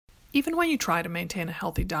Even when you try to maintain a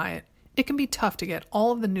healthy diet, it can be tough to get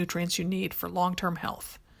all of the nutrients you need for long-term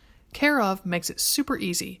health. Care of makes it super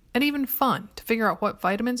easy and even fun to figure out what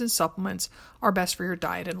vitamins and supplements are best for your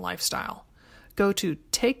diet and lifestyle. Go to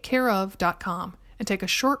takecareof.com and take a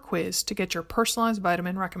short quiz to get your personalized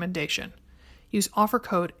vitamin recommendation. Use offer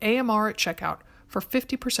code AMR at checkout for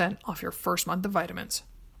 50% off your first month of vitamins.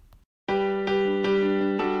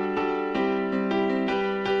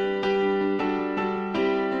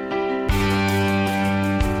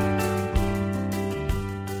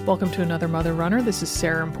 Welcome to another Mother Runner. This is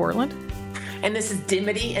Sarah in Portland. And this is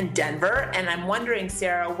Dimity in Denver. And I'm wondering,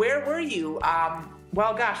 Sarah, where were you?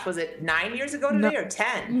 Was it 9 years ago today or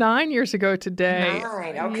 10? 9 years ago today.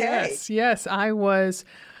 9, okay. Yes. I was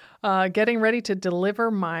getting ready to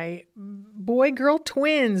deliver my boy-girl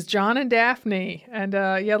twins, John and Daphne. And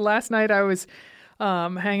last night I was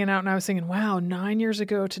hanging out and I was thinking, wow, 9 years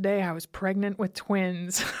ago today I was pregnant with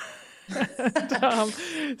twins. But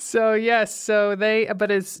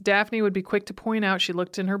as Daphne would be quick to point out, she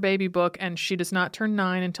looked in her baby book and she does not turn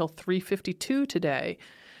 9 until 3:52 today.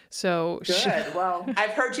 So good. Well, I've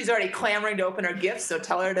heard she's already clamoring to open her gifts, so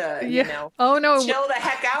tell her to, chill the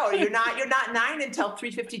heck out. You're not 9 until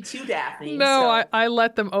 3:52, Daphne. No, so. I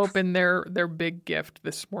let them open their big gift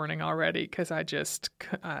this morning already because I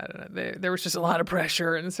don't know, there was just a lot of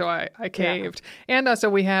pressure, and so I caved. Yeah. And so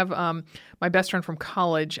we have my best friend from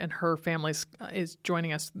college and her family is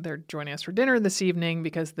joining us. They're joining us for dinner this evening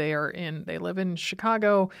because they live in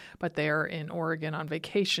Chicago, but they are in Oregon on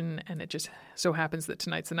vacation, and it just so happens that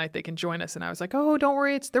tonight's the night they can join us. And I was like, oh, don't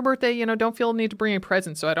worry, it's their birthday. Don't feel the need to bring a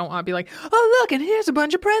present. So I don't want to be like, oh, look, and here's a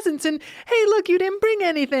bunch of presents. And hey, look, you didn't bring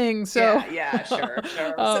anything. So yeah, sure.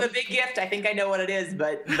 So the big gift, I think I know what it is,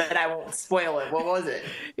 but I won't spoil it. What was it?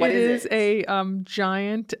 It is a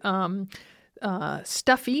giant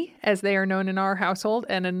Stuffy, as they are known in our household,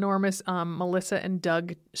 an enormous Melissa and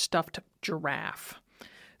Doug stuffed giraffe.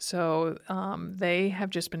 So they have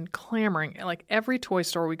just been clamoring, like every toy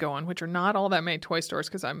store we go in, which are not all that many toy stores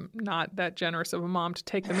because I'm not that generous of a mom to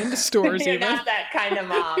take them into stores. You're even. Not that kind of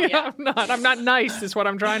mom. Yeah. I'm not nice is what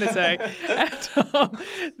I'm trying to say.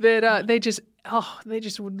 And, they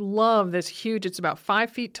just would love this huge, it's about 5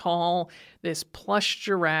 feet tall, this plush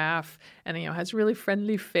giraffe, and has a really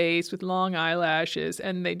friendly face with long eyelashes,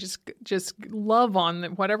 and they just love on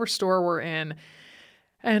whatever store we're in.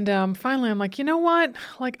 And finally, I'm like, you know what?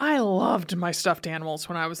 Like, I loved my stuffed animals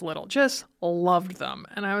when I was little. Just loved them.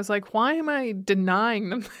 And I was like, why am I denying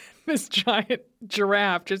them this giant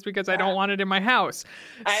giraffe just because I don't want it in my house?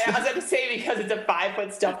 I was going to say because it's a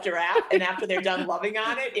 5-foot stuffed giraffe, and after they're done loving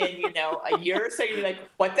on it in, a year or so, you're like,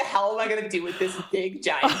 what the hell am I going to do with this big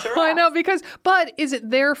giant giraffe? I know, but is it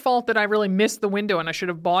their fault that I really missed the window and I should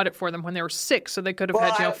have bought it for them when they were 6 so they could have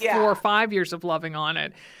had 4 or 5 years of loving on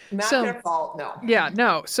it? Not their fault, no. Yeah,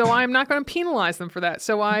 no. So I'm not going to penalize them for that.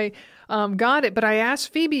 So I got it, but I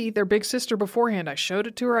asked Phoebe, their big sister, beforehand. I showed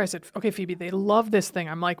it to her. I said, okay, Phoebe, they love this thing.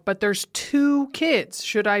 I'm like, but there's 2 kids.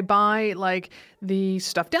 Should I buy like the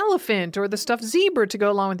stuffed elephant or the stuffed zebra to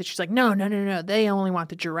go along with it? She's like, no. They only want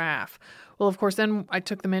the giraffe. Well, of course, then I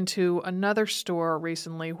took them into another store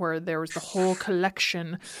recently where there was the whole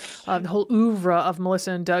collection, the whole oeuvre of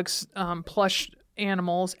Melissa and Doug's plush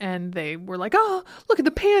animals, and they were like, oh, look at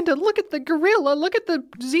the panda, look at the gorilla, look at the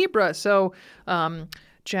zebra. So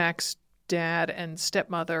Jack's dad and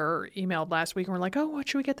stepmother emailed last week and were like, oh, what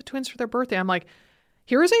should we get the twins for their birthday? I'm like,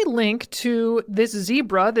 here is a link to this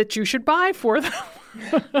zebra that you should buy for them.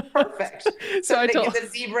 Perfect. So I told the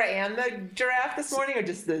zebra and the giraffe this morning, or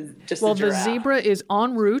just the giraffe? Well, the zebra is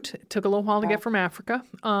en route. It took a little while to get from Africa.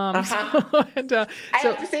 I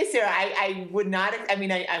have to say, Sarah, I would not. I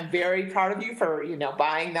mean, I'm very proud of you for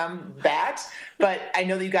buying them that. But I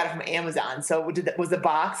know that you got it from Amazon. So was the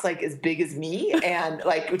box like as big as me? And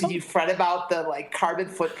like, did you fret about the like carbon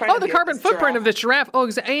footprint? Oh, the carbon footprint of this giraffe. Oh,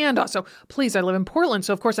 and also, please, I live in Portland,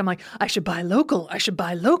 so of course I'm like, I should buy local.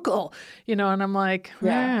 And I'm like,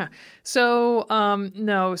 yeah. So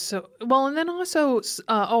no. So and then also,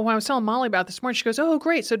 when I was telling Molly about this morning, she goes, oh,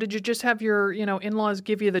 great. So did you just have your in-laws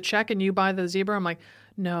give you the check and you buy the zebra? I'm like,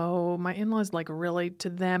 no, my in-laws, like, really, to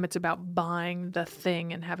them, it's about buying the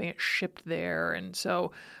thing and having it shipped there. And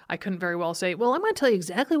so I couldn't very well say, well, I'm going to tell you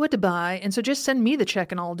exactly what to buy, and so just send me the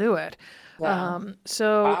check and I'll do it. Wow.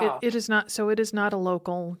 It is not a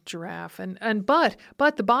local giraffe.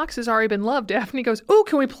 But the box has already been loved. Daphne goes, oh,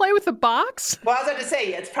 can we play with the box? Well, I was going to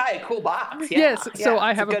say, it's probably a cool box. Yeah. Yes. So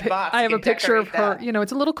I have a picture of her,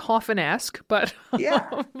 it's a little coffin-esque, but,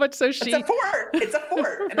 yeah. but so she. It's a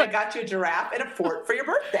fort. And I got you a giraffe and a fort for your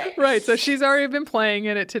your birthday. Right. So she's already been playing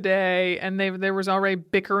in it today, and there was already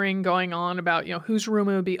bickering going on about, whose room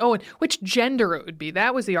it would be. Oh, and which gender it would be.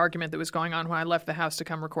 That was the argument that was going on when I left the house to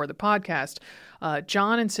come record the podcast.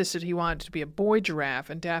 John insisted he wanted it to be a boy giraffe,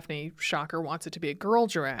 and Daphne, shocker, wants it to be a girl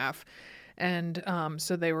giraffe. And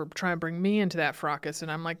so they were trying to bring me into that fracas,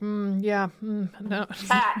 and I'm like, no.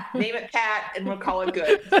 Pat, name it Pat, and we'll call it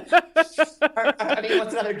good. What's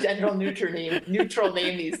another gender neutral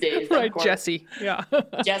name these days? Right, Jessie. Yeah.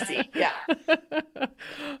 Jessie. Yeah.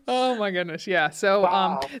 Oh my goodness. Yeah. So,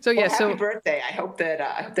 wow. Happy birthday! I hope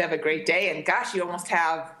that they have a great day. And gosh, you almost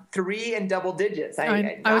have 3 in double digits.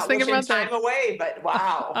 I was thinking about that. Time away, but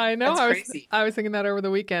wow. I know. That's crazy. I was thinking that over the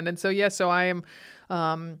weekend, and so I am.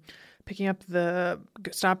 Picking up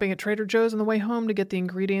stopping at Trader Joe's on the way home to get the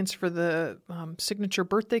ingredients for the signature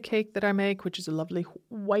birthday cake that I make, which is a lovely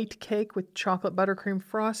white cake with chocolate buttercream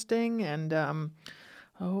frosting, and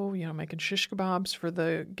making shish kebabs for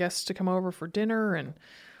the guests to come over for dinner, and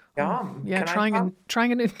trying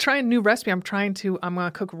a new recipe. I'm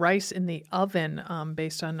gonna cook rice in the oven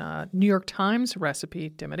based on New York Times recipe,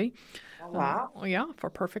 Dimity. Wow. For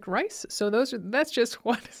perfect rice. So that's just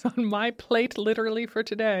what is on my plate literally for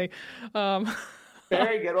today.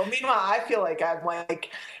 Very good. Well, meanwhile, I feel like I'm like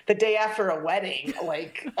the day after a wedding.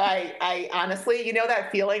 Like I honestly, that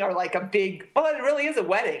feeling, or like it really is a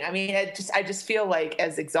wedding. I mean, I just feel like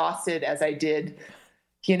as exhausted as I did,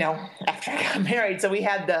 after I got married. So we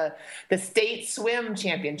had the state swim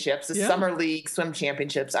championships, the summer league swim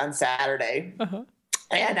championships on Saturday. Uh-huh.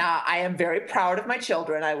 And I am very proud of my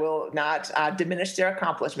children. I will not diminish their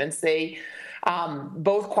accomplishments. They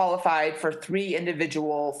both qualified for 3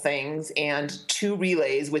 individual things and 2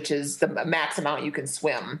 relays, which is the max amount you can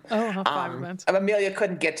swim. Oh, how fun events. Amelia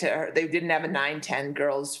couldn't get to her. They didn't have a 9-10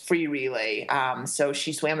 girls free relay. So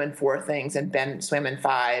she swam in 4 things, and Ben swam in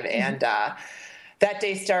 5. Mm-hmm. And that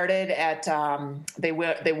day started at they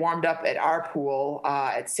warmed up at our pool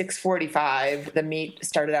at 6:45. The meet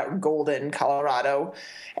started out in Golden, Colorado,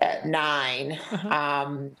 at 9.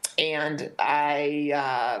 Uh-huh. And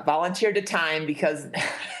I volunteered to time because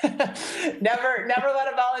never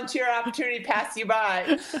let a volunteer opportunity pass you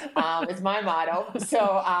by. Is my motto. So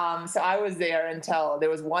I was there until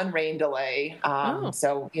there was 1 rain delay.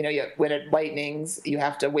 So when it lightnings, you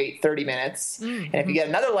have to wait 30 minutes, and if you get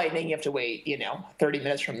another lightning, you have to wait 30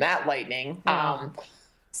 minutes from that lightning.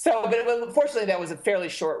 But fortunately, that was a fairly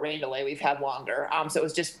short rain delay. We've had longer. So it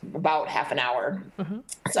was just about half an hour. Mm-hmm.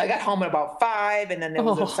 So I got home at about 5, and then there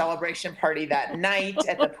was a celebration party that night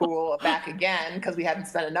at the pool back again, because we hadn't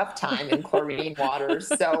spent enough time in chlorine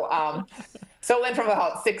waters. So it went from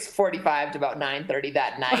about 6:45 to about 9:30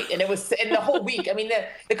 that night. And it was, and the whole week, I mean,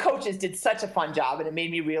 the coaches did such a fun job, and it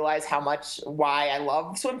made me realize why I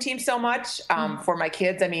love swim team so much for my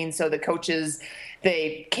kids. I mean, so the coaches,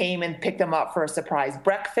 they came and picked them up for a surprise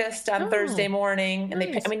breakfast on Thursday morning. And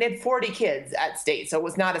nice. They had 40 kids at state. So it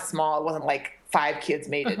was not it wasn't like 5 kids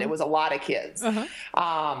made it. Uh-huh. It was a lot of kids.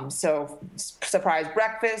 Uh-huh. So surprise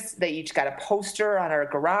breakfast. They each got a poster on our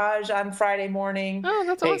garage on Friday morning. Oh,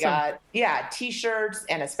 that's awesome. They got, T-shirts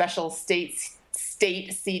and a special state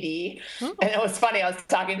CD. Oh. And it was funny. I was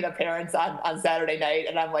talking to the parents on Saturday night,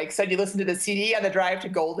 and I'm like, so do you listen to the CD on the drive to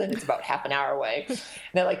Golden? It's about half an hour away. And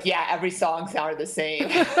they're like, yeah, every song sounded the same.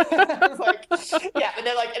 I was like, yeah. And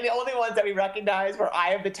they're like, and the only ones that we recognized were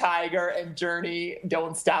Eye of the Tiger and Journey,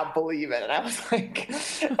 Don't Stop Believin'. And I was like,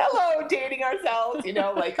 hello, dating ourselves,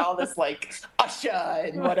 like all this like Usher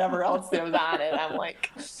and whatever else there was on it. I'm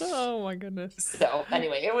like, oh my goodness. So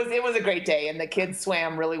anyway, it was a great day, and the kids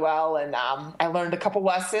swam really well, and I learned a couple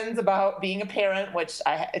lessons about being a parent, which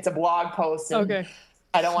it's a blog post, and okay.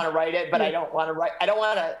 I don't want to write it, but I don't want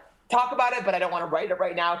to talk about it, but I don't want to write it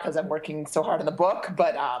right now because I'm working so hard on the book.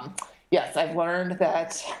 But yes, I've learned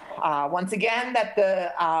that once again that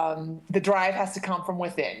the drive has to come from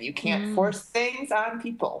within. You can't force things on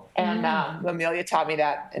people, and Amelia taught me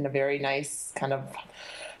that in a very nice kind of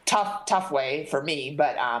tough way for me,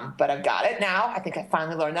 but I've got it now. I think I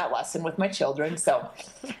finally learned that lesson with my children. So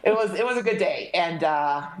it was a good day. And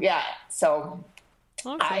so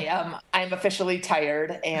awesome. I'm officially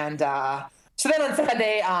tired. And so then on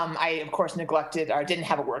Sunday, I of course neglected or didn't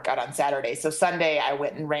have a workout on Saturday. So Sunday I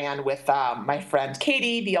went and ran with my friend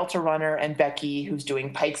Katie, the ultra runner, and Becky, who's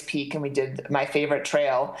doing Pikes Peak, and we did my favorite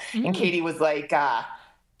trail. And Katie was like,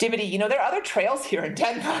 Dimity, there are other trails here in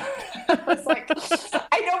Denver. I was like,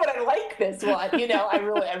 I know, but I like this one. I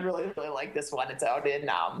really, really like this one. It's out in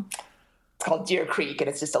it's called Deer Creek, and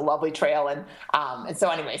it's just a lovely trail. And so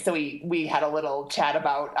anyway, so we had a little chat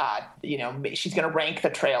about, she's going to rank the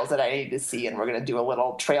trails that I need to see, and we're going to do a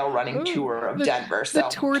little trail running tour of Denver. So the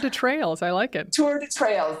Tour de Trails, I like it. Tour de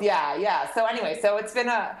Trails, yeah. So anyway, so it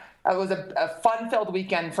was a fun-filled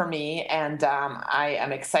weekend for me, and I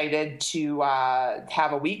am excited to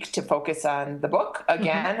have a week to focus on the book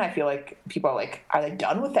again. I feel like people are like, are they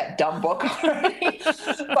done with that dumb book already?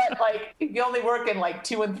 But like, if you only work in like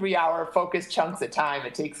 2 and 3 hour focused chunks at time,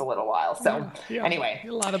 it takes a little while. So anyway.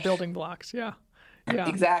 A lot of building blocks, yeah.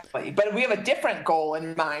 Exactly. But we have a different goal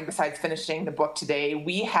in mind besides finishing the book today.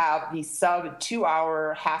 We have the sub 2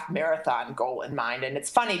 hour half marathon goal in mind. And it's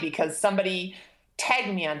funny because somebody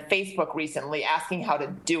tagged me on Facebook recently asking how to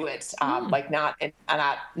do it, like not on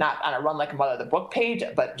a Run Like a Mother the book page,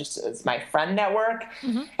 but just as my friend network.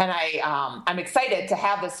 And I'm excited to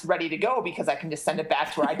have this ready to go because I can just send it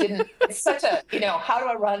back to her. It's such a, how do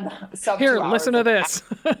I run sub 2 hours? Listen to this.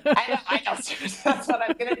 I know. That's what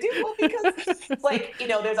I'm going to do. Well, because it's like,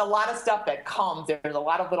 there's a lot of stuff that comes. There's a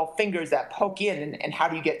lot of little fingers that poke in, and how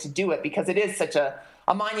do you get to do it? Because it is such a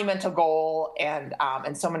monumental goal, and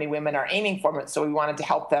so many women are aiming for it. So we wanted to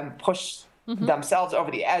help them push themselves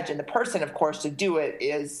over the edge. And the person, of course, to do it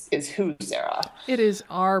is who, Sarah? It is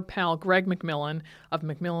our pal, Greg McMillan of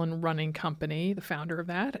McMillan Running Company, the founder of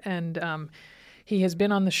that. And he has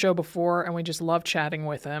been on the show before, and we just love chatting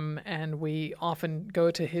with him. And we often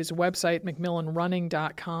go to his website,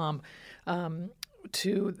 McMillanRunning.com.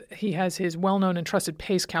 He has his well-known and trusted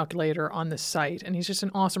pace calculator on the site, and he's just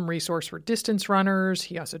an awesome resource for distance runners.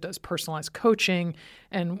 He also does personalized coaching,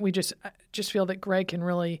 and we just feel that Greg can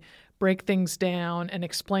really break things down and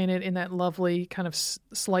explain it in that lovely kind of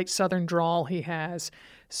slight Southern drawl he has.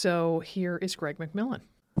 So here is Greg McMillan.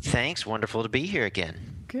 Thanks. Wonderful to be here again.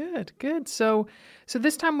 Good. So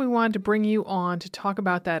this time we wanted to bring you on to talk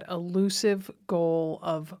about that elusive goal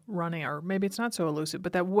of running, or maybe it's not so elusive,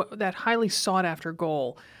 but that highly sought after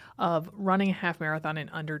goal of running a half marathon in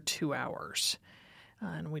under 2 hours.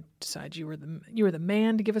 And we decided you were the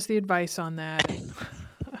man to give us the advice on that.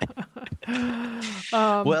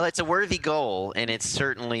 Well, it's a worthy goal, and it's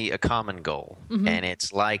certainly a common goal. And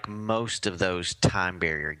it's like most of those time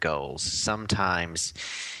barrier goals. Sometimes,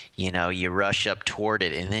 you rush up toward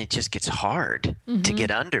it, and then it just gets hard to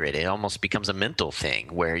get under it. It almost becomes a mental thing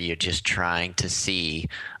where you're just trying to see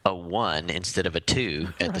a 1 instead of a 2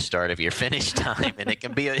 at the start of your finish time. And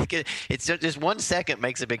it's just 1 second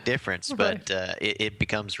makes a big difference, but it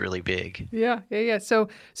becomes really big. Yeah. So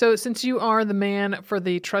since you are the man for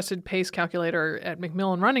the trusted pace calculator at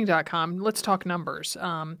McMillanRunning.com, let's talk numbers.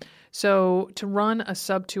 So to run a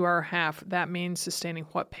sub 2 hour half, that means sustaining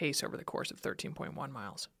what pace over the course of 13.1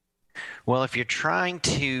 miles? Well, if you're trying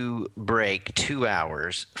to break 2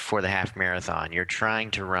 hours for the half marathon, you're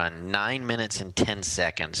trying to run 9 minutes and 10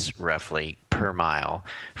 seconds roughly per mile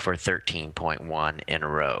for 13.1 in a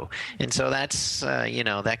row. And so that's,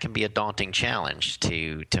 that can be a daunting challenge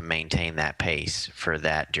to maintain that pace for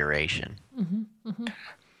that duration.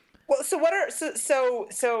 Well,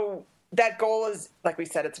 so that goal is, like we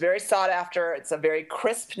said, it's very sought after. It's a very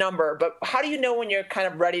crisp number, but how do you know when you're kind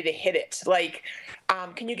of ready to hit it? Like,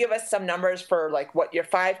 can you give us some numbers for like what your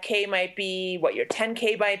 5K might be, what your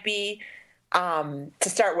 10K might be, to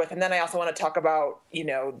start with? And then I also want to talk about,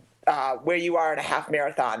 where you are in a half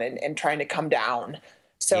marathon and trying to come down.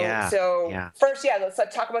 First, let's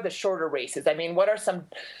talk about the shorter races. I mean, what are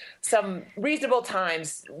some reasonable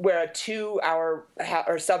times where a 2 hour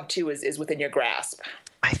or sub 2 is within your grasp?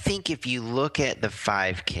 I think if you look at the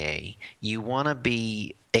 5K, you want to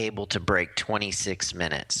be able to break 26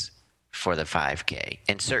 minutes for the 5K.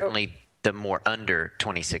 And certainly the more under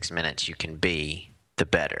 26 minutes you can be, the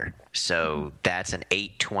better. So that's an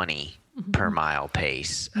 8:20 per mile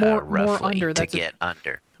pace, roughly, more under, to get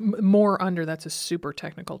under. More under, that's a super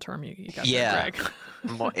technical term you got there, Greg.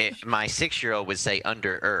 My 6-year-old would say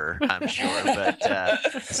under, I'm sure. But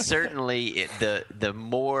certainly the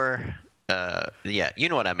more... you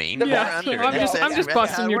know what I mean. I'm just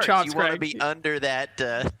busting your chops, You Greg. want to be under that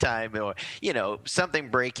time, or something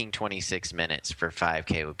breaking 26 minutes for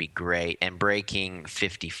 5K would be great, and breaking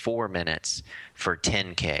 54 minutes for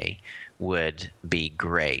 10K would be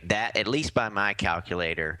great. That, at least by my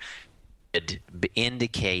calculator, would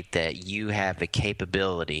indicate that you have the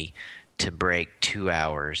capability to break 2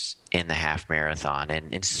 hours in the half marathon.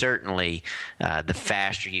 And certainly the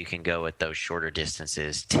faster you can go at those shorter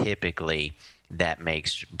distances, typically that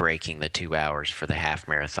makes breaking the 2 hours for the half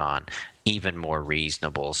marathon even more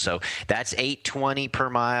reasonable. So that's 8:20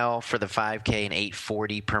 per mile for the 5K and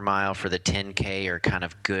 8:40 per mile for the 10K are kind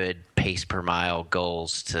of good pace per mile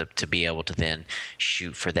goals to be able to then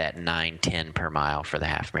shoot for that 9:10 per mile for the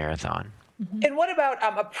half marathon. Mm-hmm. And what about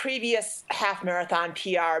a previous half marathon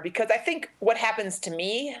PR? Because I think what happens to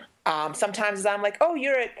me sometimes is I'm like, oh,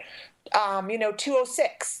 you're at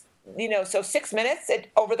 2:06. So 6 minutes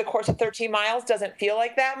over the course of 13 miles doesn't feel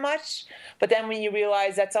like that much. But then when you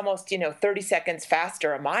realize that's almost, 30 seconds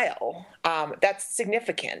faster a mile, that's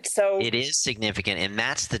significant. So it is significant. And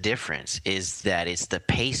that's the difference, is that it's the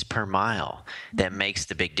pace per mile that makes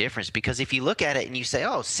the big difference. Because if you look at it and you say,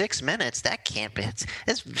 6 minutes, that can't be, it's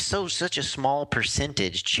such a small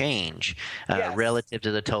percentage change yes. relative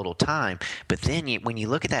to the total time. But then when you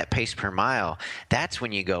look at that pace per mile, that's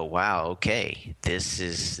when you go, wow, okay, this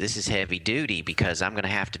is heavy duty, because I'm going to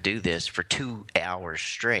have to do this for 2 hours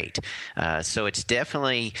straight. So it's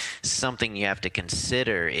definitely something you have to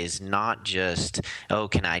consider, is not just,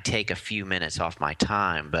 can I take a few minutes off my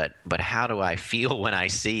time, but how do I feel when I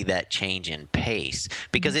see that change in pace?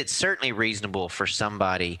 Because it's certainly reasonable for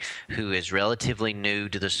somebody who is relatively new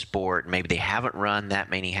to the sport. Maybe they haven't run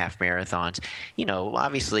that many half marathons.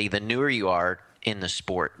 Obviously, the newer you are in the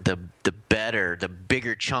sport, the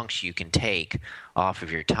bigger chunks you can take off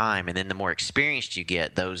of your time, and then the more experienced you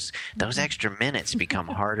get, those extra minutes become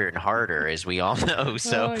harder and harder, as we all know.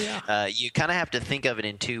 So you kind of have to think of it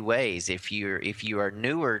in two ways. If you are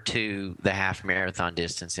newer to the half marathon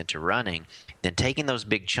distance into running, then taking those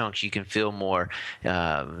big chunks, you can feel more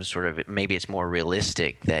maybe it's more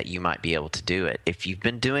realistic that you might be able to do it. If you've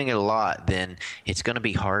been doing it a lot, then it's going to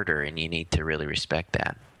be harder, and you need to really respect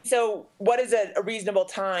that. So what is a reasonable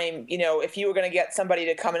time, if you were going to get somebody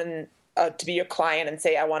to come in to be your client and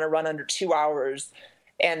say, I want to run under 2 hours,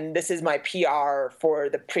 and this is my PR for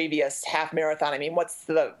the previous half marathon? I mean, what's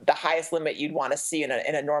the highest limit you'd want to see in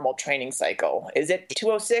a normal training cycle? Is it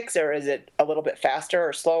 2:06, or is it a little bit faster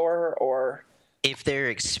or slower, or? If they're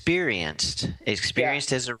experienced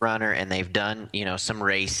as a runner, and they've done, some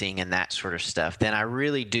racing and that sort of stuff, then I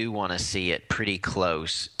really do want to see it pretty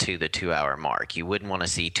close to the 2 hour mark. You wouldn't want to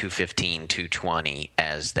see 2:15, 2:20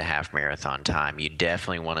 as the half marathon time. You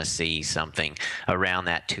definitely want to see something around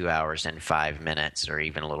that 2 hours and 5 minutes, or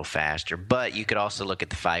even a little faster. But you could also look at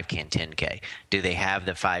the 5K and 10K. Do they have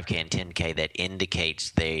the 5K and 10K that indicates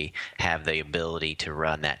they have the ability to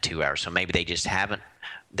run that 2 hours? So maybe they just haven't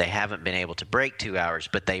been able to break 2 hours,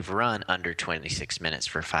 but they've run under 26 minutes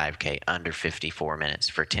for 5K, under 54 minutes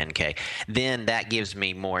for 10K. Then that gives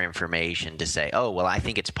me more information to say, I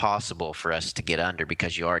think it's possible for us to get under,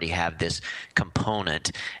 because you already have this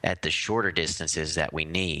component at the shorter distances that we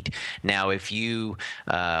need. Now, if you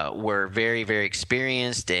were very, very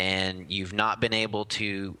experienced and you've not been able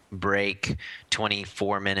to break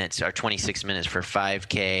 24 minutes or 26 minutes for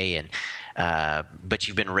 5K, but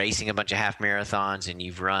you've been racing a bunch of half marathons and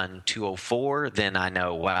you've run 2:04, then I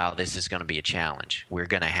know, wow, this is going to be a challenge. We're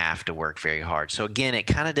going to have to work very hard. So again, it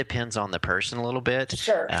kind of depends on the person a little bit,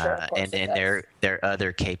 sure, and their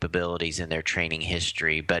other capabilities and their training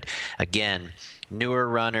history. But again, newer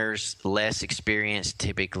runners, less experienced,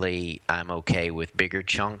 typically I'm okay with bigger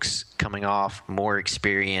chunks coming off. More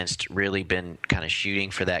experienced, really been kind of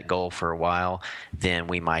shooting for that goal for a while, then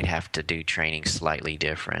we might have to do training slightly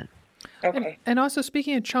different. Okay. And also,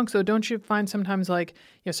 speaking of chunks, though, don't you find sometimes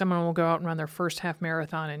someone will go out and run their first half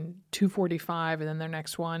marathon in 2:45, and then their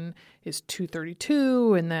next one is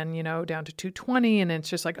 2:32, and then, down to 2:20, and it's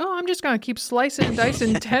just like, I'm just going to keep slicing and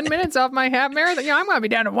dicing 10 minutes off my half marathon. I'm going to be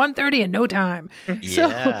down to 1:30 in no time.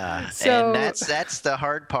 Yeah. So and that's the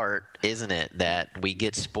hard part, isn't it? That we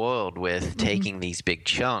get spoiled with taking these big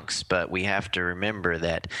chunks, but we have to remember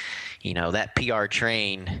that, that PR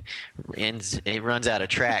train runs out of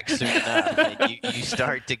track soon enough. You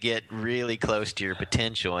start to get really close to your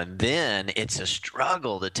potential, and then it's a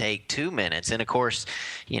struggle to take 2 minutes. And of course,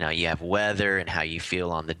 you have weather and how you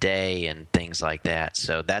feel on the day and things like that.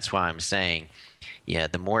 So that's why I'm saying,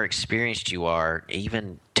 the more experienced you are,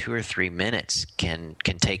 even 2 or 3 minutes can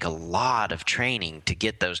take a lot of training to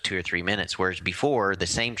get those 2 or 3 minutes, whereas before the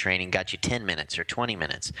same training got you 10 minutes or 20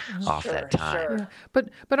 minutes off that time. Sure. Yeah.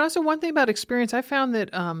 But also one thing about experience, I found that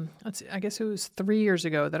I guess it was 3 years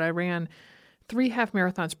ago that I ran 3 half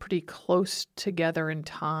marathons pretty close together in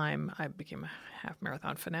time. I became a half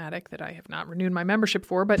marathon fanatic that I have not renewed my membership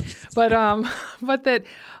for, but that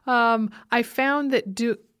I found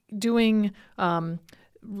that doing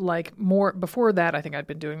more before that, I think I'd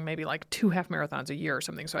been doing maybe 2 half marathons a year or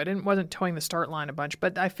something. So I wasn't towing the start line a bunch,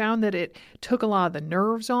 but I found that it took a lot of the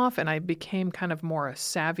nerves off, and I became kind of more a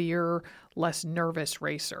savvier, less nervous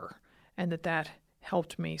racer, and that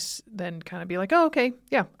helped me then kind of be like, okay,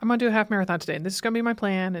 yeah, I'm going to do a half marathon today, and this is going to be my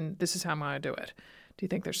plan, and this is how I'm going to do it. Do you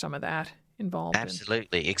think there's some of that involved.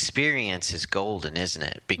 Absolutely. Experience is golden, isn't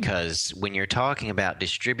it? Because when you're talking about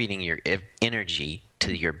distributing your energy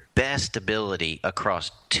to your best ability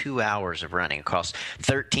across 2 hours of running, across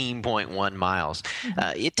 13.1 miles,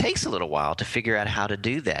 it takes a little while to figure out how to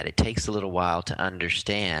do that. It takes a little while to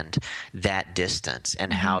understand that distance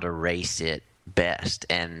and how to race it best.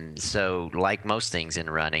 And so, like most things in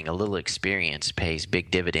running, a little experience pays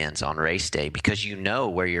big dividends on race day, because you know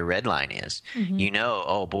where your red line is. You know,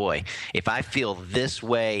 oh boy, if I feel this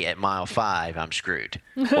way at mile 5, I'm screwed.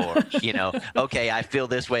 Or, okay, I feel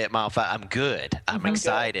this way at mile 5, I'm good. I'm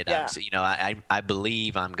excited. Yeah. I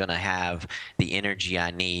believe I'm going to have the energy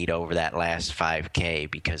I need over that last 5K,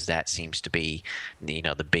 because that seems to be,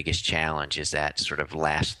 the biggest challenge is that sort of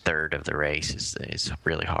last third of the race is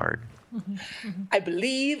really hard. I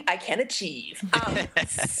believe I can achieve.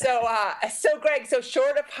 So Greg, so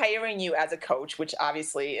short of hiring you as a coach, which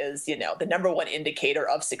obviously is, the number one indicator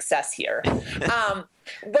of success here,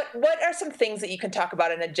 what are some things that you can talk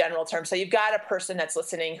about in a general term? So you've got a person that's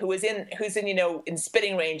listening who's in in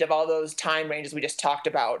spitting range of all those time ranges we just talked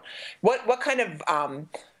about. What kind of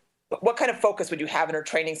focus would you have in her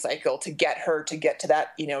training cycle to get her to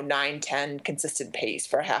that 9-10 consistent pace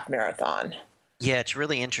for a half marathon? Yeah, it's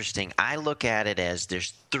really interesting. I look at it as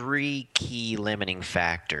there's 3 key limiting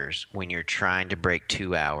factors when you're trying to break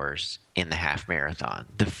 2 hours in the half marathon.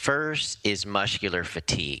 The first is muscular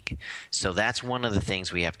fatigue. So that's one of the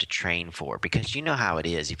things we have to train for, because you know how it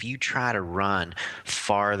is. If you try to run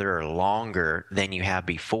farther or longer than you have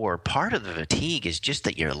before, part of the fatigue is just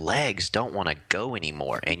that your legs don't want to go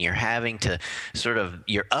anymore, and you're having to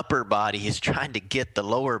your upper body is trying to get the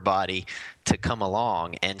lower body to come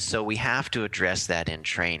along. And so we have to address that in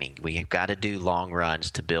training. We've got to do long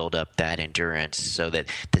runs to build up that endurance so that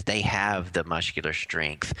they have the muscular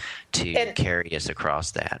strength to carry us across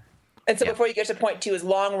that. And so before you get to point 2, is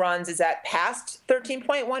long runs, is that past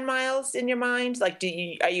 13.1 miles in your mind? Like,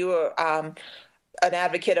 are you an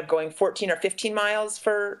advocate of going 14 or 15 miles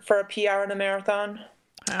for a PR in a marathon?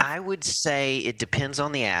 I would say it depends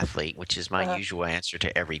on the athlete, which is my usual answer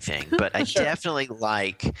to everything. But I definitely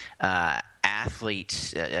like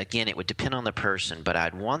athletes. Again, it would depend on the person, but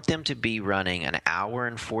I'd want them to be running an hour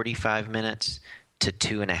and 45 minutes to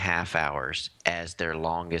 2.5 hours as their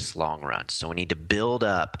longest long run. So we need to build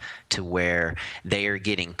up to where they are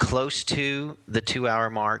getting close to the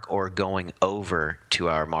 2-hour mark or going over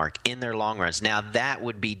 2-hour mark in their long runs. Now, that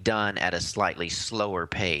would be done at a slightly slower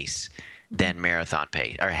pace than marathon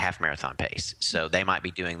pace or half marathon pace. So they might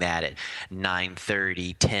be doing that at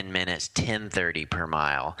 9:30, 10 minutes, 10:30 per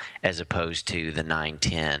mile, as opposed to the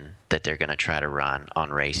 9:10 that they're going to try to run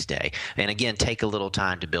on race day. And again, take a little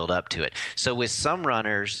time to build up to it. So with some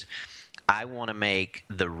runners, I want to make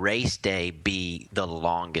the race day be the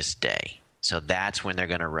longest day. So that's when they're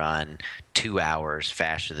going to run 2 hours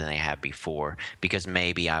faster than they have before, because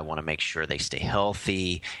maybe I want to make sure they stay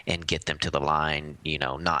healthy and get them to the line,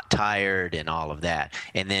 not tired and all of that.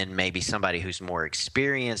 And then maybe somebody who's more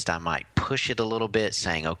experienced, I might push it a little bit,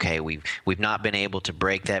 saying, okay, we've not been able to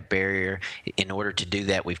break that barrier. In order to do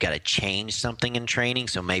that, we've got to change something in training.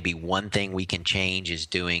 So maybe one thing we can change is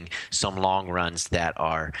doing some long runs that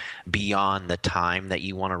are beyond the time that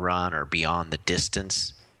you want to run or beyond the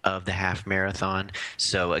distance of the half marathon.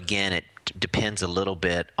 So again, it depends a little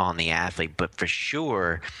bit on the athlete, but for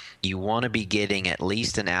sure you want to be getting at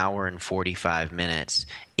least an hour and 45 minutes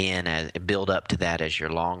in, build up to that as your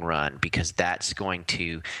long run, because that's going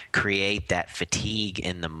to create that fatigue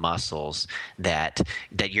in the muscles that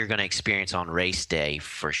you're going to experience on race day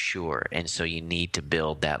for sure. And so you need to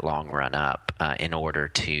build that long run up in order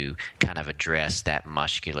to kind of address that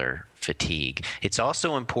muscular fatigue. It's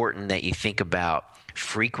also important that you think about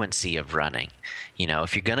frequency of running.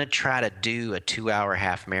 If you're going to try to do a 2-hour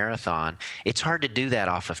half marathon, it's hard to do that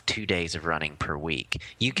off of 2 days of running per week.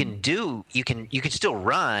 You can still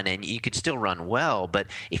run, and you could still run well, but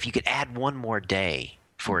if you could add one more day,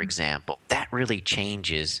 for example, that really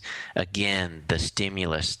changes, again, the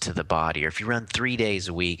stimulus to the body. Or if you run 3 days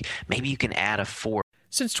a week, maybe you can add a 4.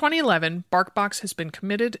 Since 2011, BarkBox has been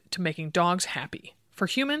committed to making dogs happy. For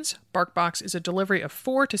humans, BarkBox is a delivery of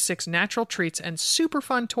 4 to 6 natural treats and super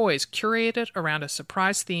fun toys curated around a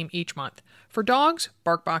surprise theme each month. For dogs,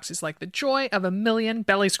 BarkBox is like the joy of a million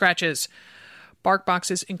belly scratches.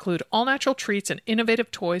 BarkBoxes include all-natural treats and innovative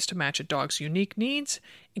toys to match a dog's unique needs,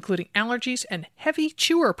 including allergies and heavy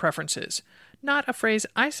chewer preferences. Not a phrase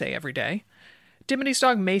I say every day. Dimity's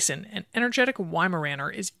dog Mason, an energetic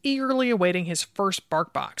Weimaraner, is eagerly awaiting his first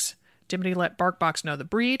BarkBox. Dimity let BarkBox know the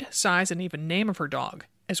breed, size, and even name of her dog,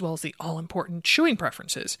 as well as the all-important chewing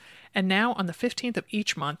preferences. And now, on the 15th of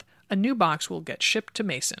each month, a new box will get shipped to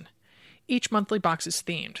Mason. Each monthly box is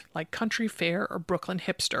themed, like Country Fair or Brooklyn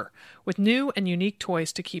Hipster, with new and unique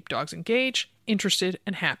toys to keep dogs engaged, interested,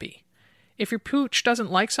 and happy. If your pooch doesn't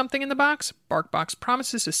like something in the box, BarkBox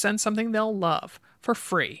promises to send something they'll love for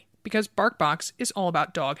free, because BarkBox is all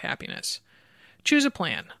about dog happiness. Choose a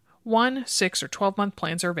plan. 1, 6, or 12-month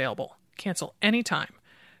plans are available. Cancel anytime.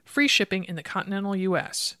 Free shipping in the continental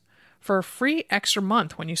U.S. For a free extra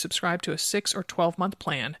month when you subscribe to a 6 or 12-month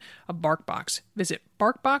plan of BarkBox, visit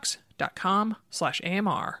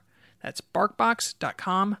barkbox.com/AMR. That's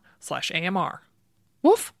barkbox.com/AMR.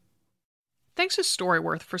 Woof! Thanks to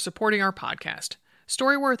Storyworth for supporting our podcast.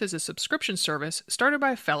 Storyworth is a subscription service started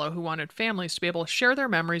by a fellow who wanted families to be able to share their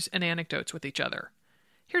memories and anecdotes with each other.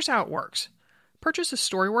 Here's how it works. Purchase a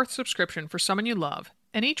Storyworth subscription for someone you love,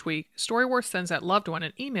 and each week, Storyworth sends that loved one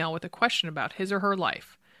an email with a question about his or her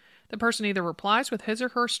life. The person either replies with his or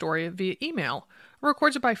her story via email or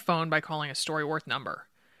records it by phone by calling a Storyworth number.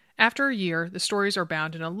 After a year, the stories are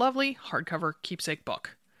bound in a lovely hardcover keepsake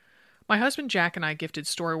book. My husband Jack and I gifted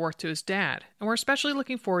Storyworth to his dad, and we're especially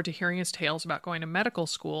looking forward to hearing his tales about going to medical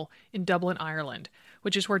school in Dublin, Ireland,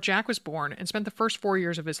 which is where Jack was born and spent the first 4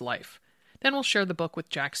 years of his life. Then we'll share the book with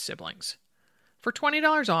Jack's siblings. For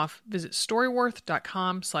 $20 off, visit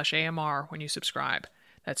storyworth.com/AMR when you subscribe.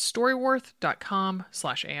 That's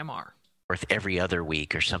storyworth.com/AMR. Every other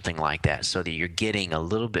week or something like that, so that you're getting a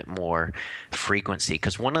little bit more frequency.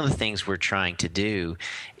 Because one of the things we're trying to do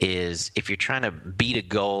is, if you're trying to beat a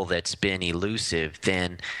goal that's been elusive,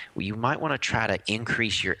 then you might want to try to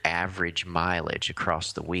increase your average mileage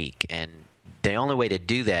across the week. And the only way to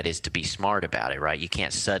do that is to be smart about it, right? You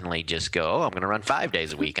can't suddenly just go, oh, I'm going to run 5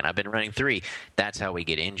 days a week and I've been running 3. That's how we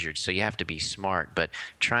get injured. So you have to be smart, but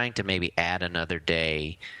trying to maybe add another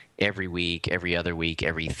day every week, every other week,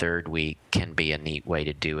 every third week can be a neat way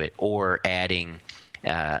to do it. Or adding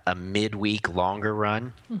a midweek longer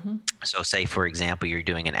run. Mm-hmm. So say, for example, you're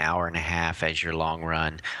doing an hour and a half as your long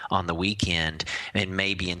run on the weekend, and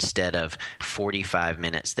maybe instead of 45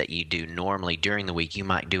 minutes that you do normally during the week, you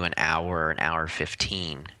might do an hour or an hour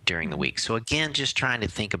 15 during the week. So again, just trying to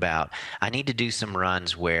think about, I need to do some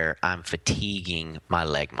runs where I'm fatiguing my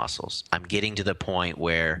leg muscles. I'm getting to the point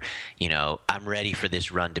where, I'm ready for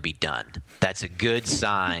this run to be done. That's a good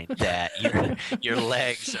sign that your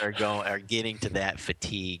legs are getting to that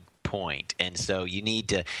fatigue point. And so you need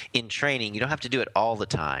to, in training, you don't have to do it all the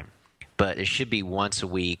time, but it should be once a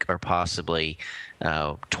week or possibly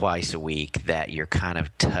twice a week that you're kind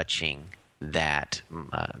of touching that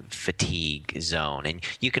fatigue zone. And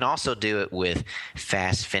you can also do it with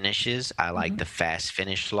fast finishes. I like the fast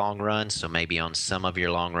finish long runs. So maybe on some of your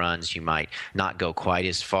long runs, you might not go quite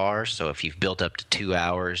as far. So if you've built up to 2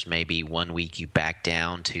 hours, maybe one week you back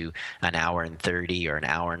down to an hour and 30 or an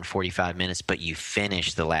hour and 45 minutes, but you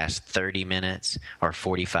finish the last 30 minutes or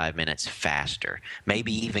 45 minutes faster.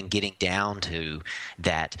 Maybe even getting down to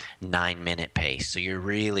that 9-minute pace. So you're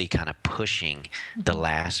really kind of pushing the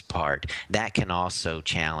last part. That can also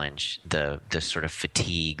challenge the sort of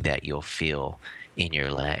fatigue that you'll feel in your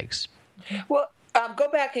legs. Well, go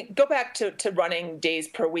back to running days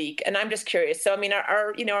per week, and I'm just curious. So, I mean,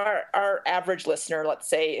 our average listener, let's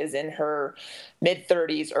say, is in her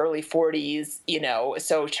mid-30s, early 40s.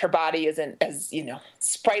 So her body isn't as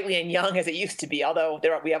sprightly and young as it used to be. Although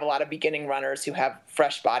we have a lot of beginning runners who have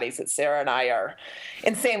fresh bodies that Sarah and I are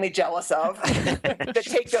insanely jealous of. That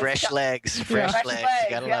take those fresh legs.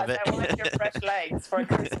 Gotta love it. I want your fresh legs for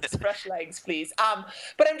Christmas. Fresh legs, please.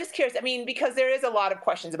 But I'm just curious. I mean, because there is a lot of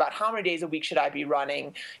questions about how many days a week should I be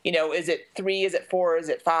running? Is it 3? Is it 4? Is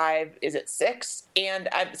it 5? Is it 6? And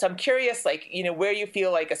I'm curious, where you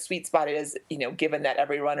feel like a sweet spot is, given that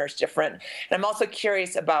every runner is different. And I'm also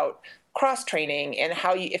curious about cross training and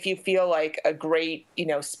if you feel like a great,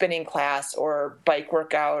 spinning class or bike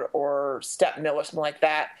workout or step mill or something like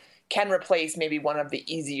that can replace maybe one of the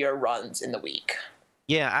easier runs in the week.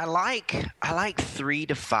 Yeah, I like 3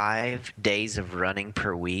 to 5 days of running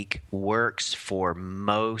per week works for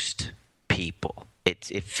most people.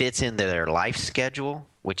 It fits into their life schedule,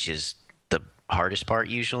 which is the hardest part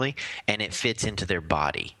usually, and it fits into their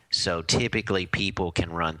body. So typically people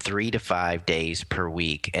can run 3 to 5 days per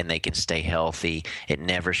week and they can stay healthy. It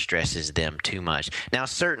never stresses them too much. Now,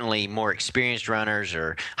 certainly more experienced runners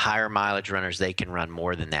or higher mileage runners, they can run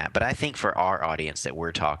more than that. But I think for our audience that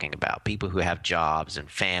we're talking about, people who have jobs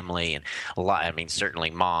and family and certainly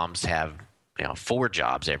moms have 4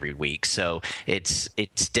 jobs every week. So it's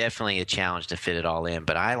definitely a challenge to fit it all in.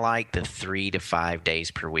 But I like the 3 to 5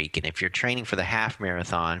 days per week. And if you're training for the half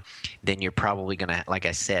marathon, then you're probably going to, like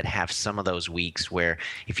I said, have some of those weeks where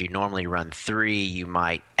if you normally run 3, you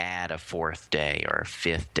might add a fourth day or a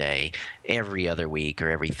fifth day every other week or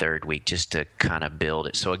every third week just to kind of build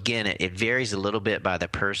it. So again, it varies a little bit by the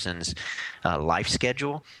person's life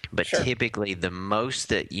schedule, but typically the most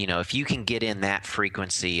that, if you can get in that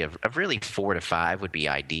frequency of really 4 to 5 would be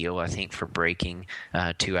ideal, I think, for breaking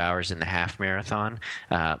 2 hours in the half marathon.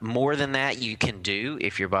 More than that you can do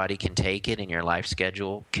if your body can take it and your life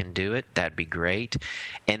schedule can do it. That'd be great.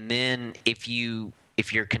 And then if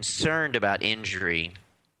you're concerned about injury,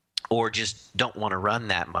 or just don't want to run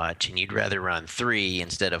that much and you'd rather run 3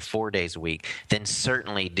 instead of 4 days a week, then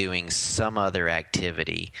certainly doing some other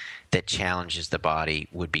activity that challenges the body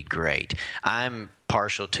would be great. I'm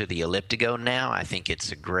partial to the Elliptigo now. I think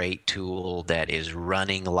it's a great tool that is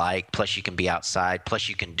running-like, plus you can be outside, plus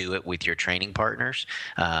you can do it with your training partners.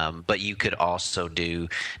 But you could also do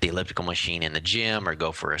the elliptical machine in the gym or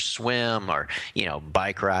go for a swim or,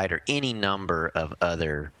 bike ride or any number of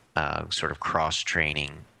other sort of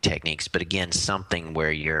cross-training techniques, but again, something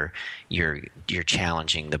where you're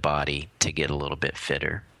challenging the body to get a little bit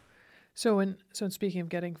fitter. So in speaking of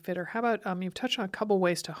getting fitter, how about you've touched on a couple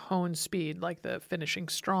ways to hone speed, like the finishing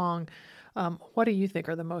strong. What do you think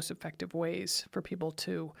are the most effective ways for people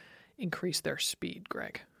to increase their speed,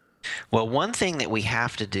 Greg? Well, one thing that we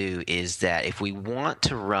have to do is that if we want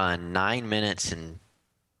to run 9 minutes and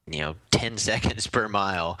 10 seconds per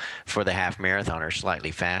mile for the half marathon or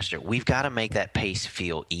slightly faster, we've got to make that pace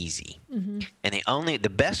feel easy. Mm-hmm. And the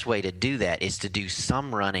best way to do that is to do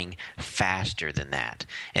some running faster than that.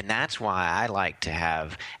 And that's why I like to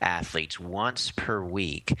have athletes once per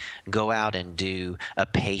week go out and do a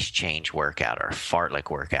pace change workout, or a fartlek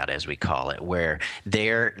workout as we call it, where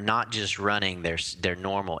they're not just running their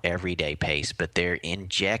normal everyday pace, but they're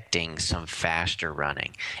injecting some faster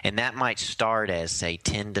running. And that might start as, say,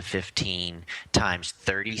 10 to 15 times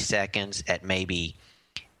 30 seconds at maybe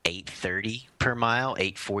 8:30 per mile,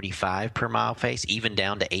 8:45 per mile pace, even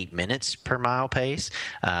down to 8 minutes per mile pace,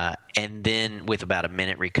 and then with about a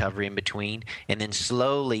minute recovery in between. And then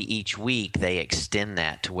slowly each week they extend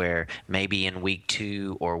that to where maybe in week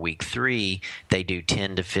 2 or week 3 they do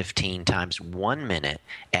 10 to 15 times 1 minute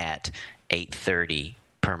at 8:30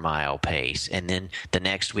 per mile pace. And then the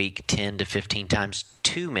next week 10 to 15 times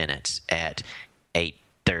 2 minutes at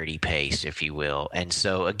 8:30 pace, if you will. And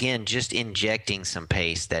so again, just injecting some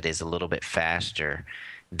pace that is a little bit faster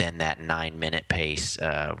than that 9-minute pace,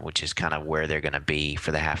 which is kind of where they're going to be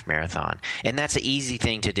for the half marathon. And that's an easy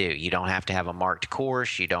thing to do. You don't have to have a marked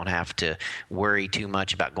course. You don't have to worry too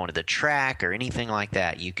much about going to the track or anything like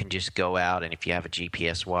that. You can just go out, and if you have a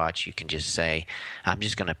GPS watch, you can just say, I'm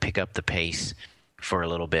just going to pick up the pace for a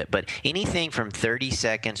little bit. But anything from 30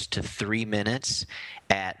 seconds to 3 minutes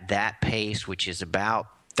at that pace, which is about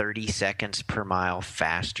 30 seconds per mile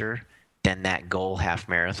faster than that goal half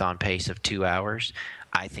marathon pace of 2 hours,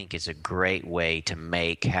 I think is a great way to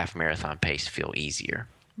make half marathon pace feel easier.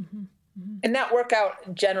 Mm-hmm. Mm-hmm. And that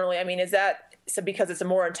workout generally, is that so because it's a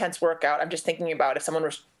more intense workout? I'm just thinking about if someone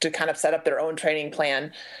was to kind of set up their own training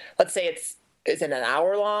plan. Let's say is it an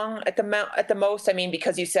hour long at the most?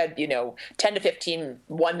 Because you said, 10 to 15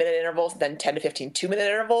 1-minute intervals, then 10 to 15 2-minute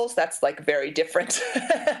intervals. That's like very different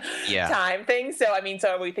time things. So, so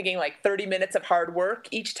are we thinking like 30 minutes of hard work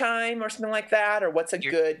each time or something like that? Or what's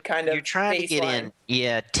good kind of You're trying baseline? To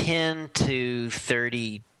get in, 10 to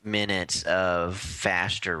 30 minutes of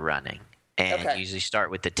faster running. And usually start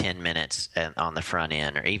with the 10 minutes on the front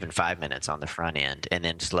end, or even 5 minutes on the front end, and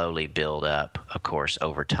then slowly build up, of course,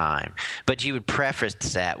 over time. But you would preface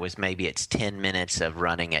that with maybe it's 10 minutes of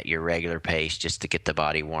running at your regular pace just to get the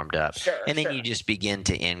body warmed up. And then you just begin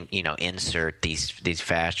to insert these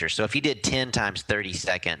faster. So if you did 10 times 30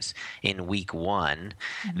 seconds in week 1,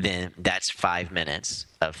 mm-hmm. then that's 5 minutes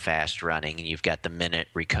of fast running, and you've got the minute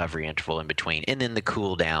recovery interval in between, and then the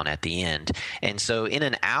cool down at the end. And so in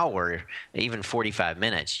an hour, even 45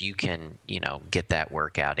 minutes, you can, get that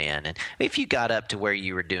workout in. And if you got up to where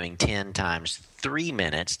you were doing 10 times 3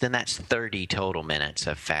 minutes, then that's 30 total minutes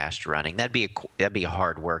of fast running. That'd be a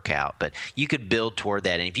hard workout, but you could build toward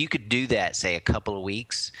that. And if you could do that, say, a couple of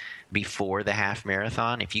weeks before the half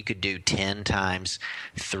marathon, if you could do 10 times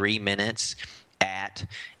 3 minutes at,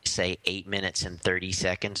 say, 8 minutes and 30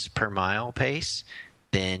 seconds per mile pace,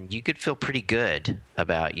 then you could feel pretty good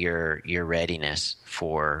about your readiness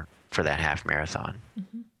for that half marathon.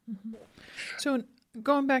 Mm-hmm. Mm-hmm. So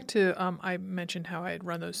going back to, I mentioned how I had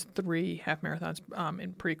run those 3 half marathons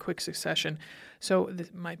in pretty quick succession. So this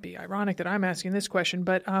might be ironic that I'm asking this question,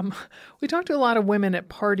 but we talked to a lot of women at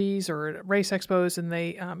parties or at race expos, and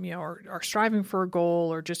they are striving for a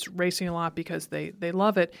goal or just racing a lot because they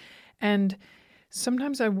love it. And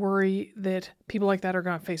sometimes I worry that people like that are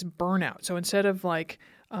going to face burnout. So instead of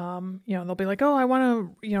they'll be like, oh, I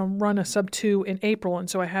want to, run a sub 2 in April. And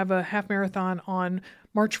so I have a half marathon on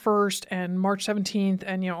March 1st and March 17th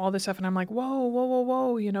and, all this stuff. And I'm like,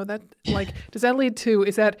 whoa. That does that lead to,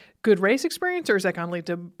 is that good race experience or is that going to lead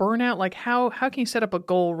to burnout? Like how can you set up a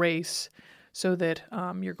goal race so that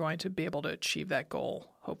you're going to be able to achieve that goal,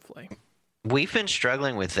 hopefully? We've been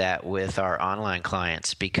struggling with that with our online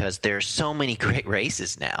clients because there's so many great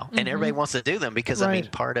races now and everybody wants to do them because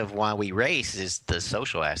right. part of why we race is the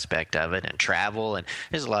social aspect of it and travel, and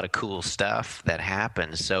there's a lot of cool stuff that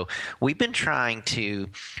happens. So we've been trying to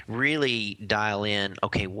really dial in,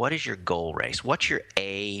 okay, what is your goal race? What's your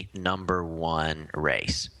number one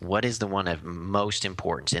race? What is the one of most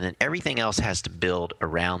importance? And then everything else has to build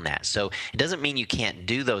around that. So it doesn't mean you can't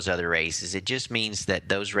do those other races. It just means that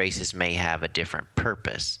those races may have a different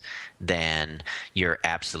purpose than your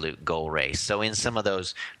absolute goal race. So in some of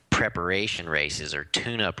those preparation races or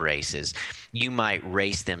tune-up races, you might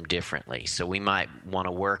race them differently. So we might want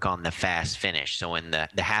to work on the fast finish. So in the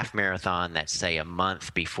half marathon that's, say, a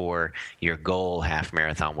month before your goal half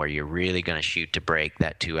marathon where you're really going to shoot to break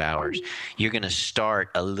that 2 hours, you're going to start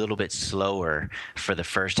a little bit slower for the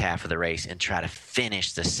first half of the race and try to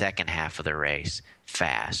finish the second half of the race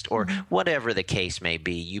fast, or whatever the case may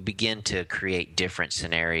be. You begin to create different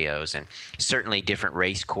scenarios and certainly different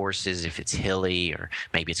race courses. If it's hilly or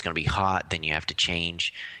maybe it's going to be hot, then you have to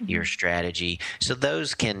change your strategy. So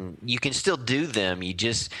you can still do them. You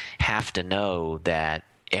just have to know that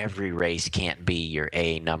every race can't be your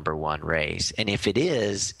number one race. And if it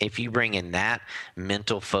is, if you bring in that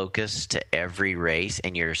mental focus to every race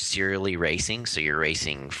and you're serially racing, so you're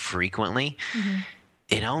racing frequently,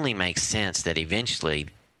 it only makes sense that eventually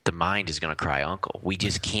the mind is going to cry uncle. We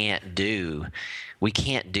just can't do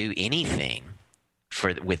anything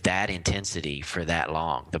with that intensity for that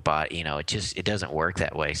long. The body, it doesn't work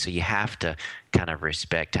that way. So you have to kind of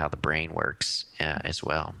respect how the brain works as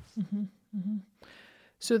well.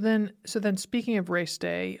 So then speaking of race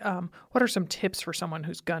day, what are some tips for someone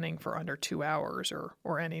who's gunning for under 2 hours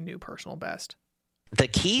or any new personal best? The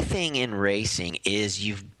key thing in racing is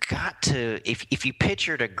you've got to, if you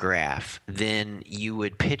pictured a graph, then you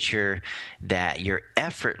would picture that your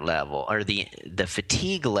effort level or the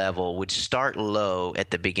fatigue level would start low at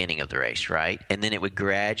the beginning of the race, right? And then it would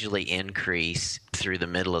gradually increase through the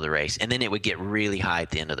middle of the race, and then it would get really high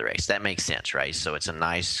at the end of the race. That makes sense, right? So it's a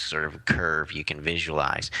nice sort of curve you can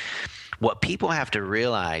visualize. What people have to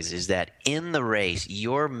realize is that in the race,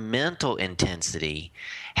 your mental intensity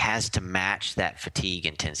has to match that fatigue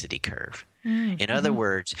intensity curve. In other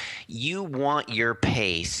words, you want your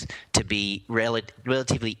pace to be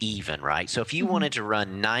relatively even, right? So if you wanted to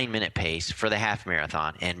run 9-minute pace for the half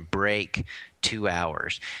marathon and break 2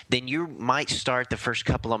 hours, then you might start the first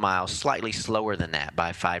couple of miles slightly slower than that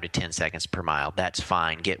by 5 to 10 seconds per mile. That's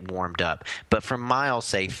fine. Get warmed up. But from mile,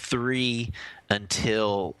 say, 3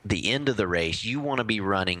 until the end of the race, you want to be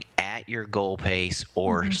running at your goal pace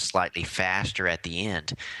or slightly faster at the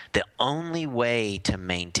end. The only way to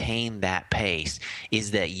maintain that pace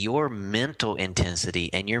is that your mental intensity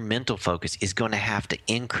and your mental focus is going to have to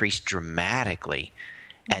increase dramatically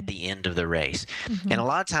at the end of the race. And a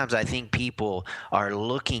lot of times I think people are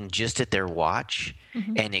looking just at their watch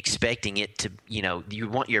and expecting it to, you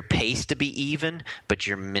want your pace to be even, but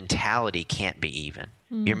your mentality can't be even.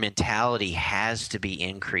 Your mentality has to be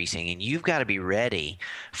increasing, and you've got to be ready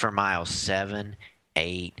for miles 7,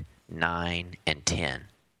 8, 9, and 10.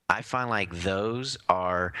 I find like those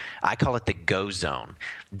are, I call it the go zone.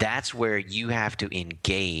 That's where you have to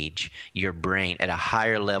engage your brain at a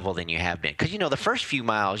higher level than you have been. Because, the first few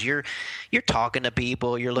miles, you're talking to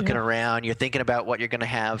people, you're looking around, you're thinking about what you're going to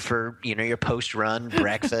have for, your post-run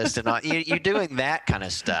breakfast and all. You're doing that kind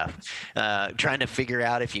of stuff, trying to figure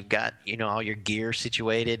out if you've got, all your gear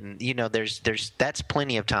situated. And, that's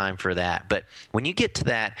plenty of time for that. But when you get to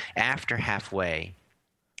that after halfway,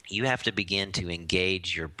 you have to begin to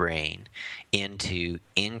engage your brain into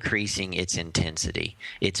increasing its intensity,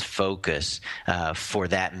 its focus for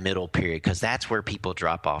that middle period, because that's where people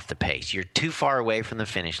drop off the pace. You're too far away from the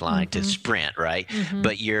finish line to sprint, right?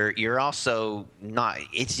 But you're also not.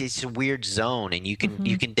 It's a weird zone, and you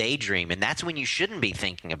can daydream, and that's when you shouldn't be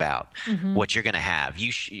thinking about what you're going to have.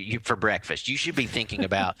 You for breakfast. You should be thinking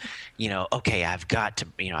about, okay, I've got to,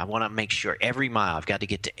 I want to make sure every mile. I've got to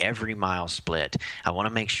get to every mile split. I want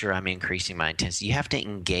to make sure I'm increasing my intensity. You have to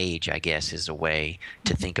engage, I guess, is a way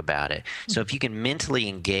to think about it. So if you can mentally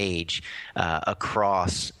engage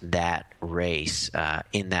across that race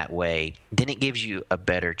in that way, then it gives you a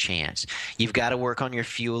better chance. You've got to work on your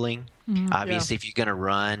fueling. Obviously, if you're going to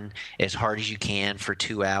run as hard as you can for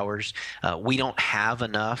 2 hours, we don't have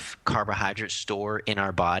enough carbohydrate store in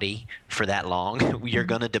our body for that long. You're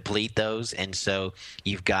going to deplete those. And so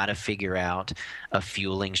you've got to figure out a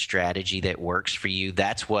fueling strategy that works for you.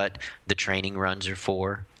 That's what the training runs are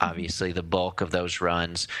for. Obviously, the bulk of those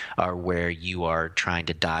runs are where you are trying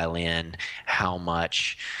to dial in how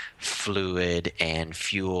much fluid and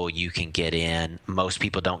fuel you can get in. Most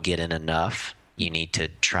people don't get in enough. You need to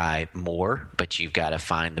try more, but you've got to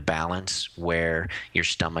find the balance where your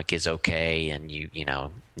stomach is okay and you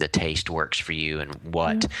know the taste works for you and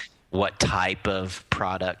what type of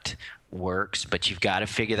product works. But you've got to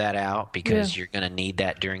figure that out because you're going to need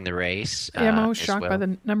that during the race. Yeah, I'm always shocked by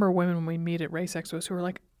the number of women when we meet at race expos who are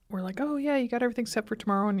like, we're like, oh yeah, you got everything set for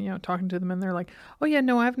tomorrow, and talking to them, and they're like, oh yeah,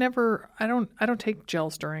 no, I don't take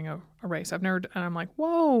gels during a race. I've never, and I'm like,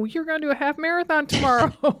 whoa, you're gonna do a half marathon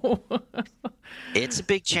tomorrow. It's a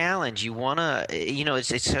big challenge. You wanna,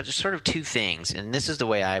 it's sort of two things, and this is the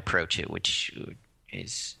way I approach it, which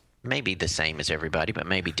is maybe the same as everybody, but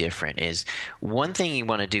maybe different, is one thing you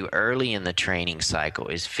want to do early in the training cycle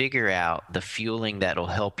is figure out the fueling that'll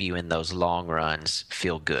help you in those long runs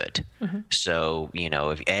feel good. So,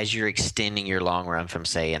 as you're extending your long run from,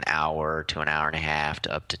 say, an hour to an hour and a half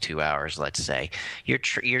to up to 2 hours, let's say,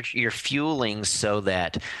 you're fueling so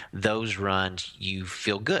that those runs you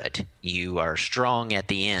feel good. You are strong at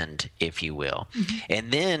the end, if you will.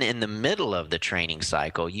 And then in the middle of the training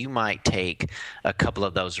cycle, you might take a couple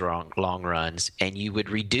of those long runs and you would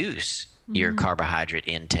reduce your carbohydrate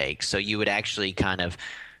intake. So you would actually kind of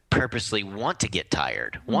purposely want to get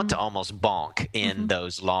tired, want to almost bonk in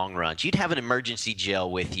those long runs. You'd have an emergency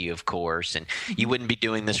gel with you, of course, and you wouldn't be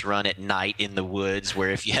doing this run at night in the woods where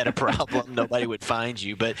if you had a problem, nobody would find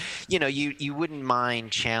you. But, you wouldn't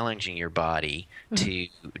mind challenging your body to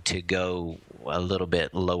go a little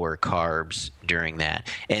bit lower carbs during that.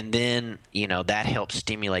 And then, that helps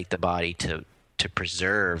stimulate the body to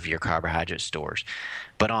preserve your carbohydrate stores.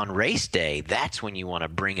 But on race day, that's when you want to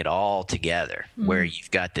bring it all together, where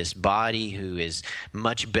you've got this body who is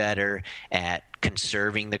much better at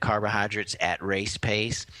conserving the carbohydrates at race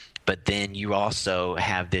pace, but then you also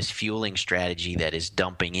have this fueling strategy that is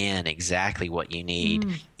dumping in exactly what you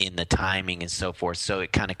need in the timing and so forth. So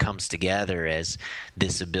it kind of comes together as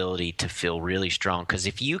this ability to feel really strong. Because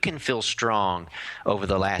if you can feel strong over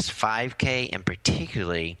the last 5K, and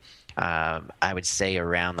particularly I would say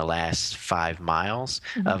around the last 5 miles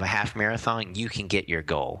of a half marathon, you can get your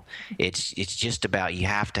goal. It's just about you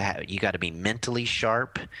got to be mentally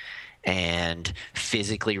sharp and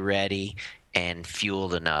physically ready and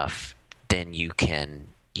fueled enough. Then you can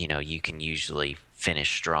usually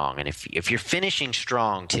finish strong. And if you're finishing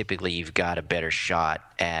strong, typically you've got a better shot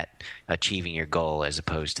at achieving your goal as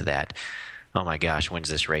opposed to that, oh my gosh, when's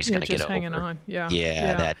this race going to get over? Hanging on.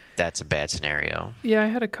 That's a bad scenario. Yeah, I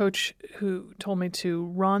had a coach who told me to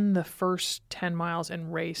run the first 10 miles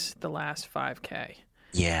and race the last 5K.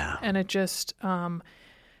 Yeah. And it just,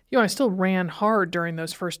 I still ran hard during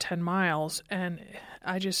those first 10 miles, and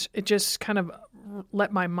it just kind of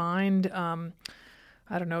let my mind,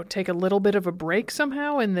 take a little bit of a break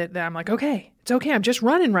somehow, and that I'm like, okay, it's okay. I'm just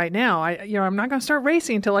running right now. I'm not going to start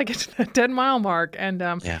racing until I get to the 10-mile mark. And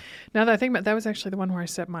now that I think about it, that was actually the one where I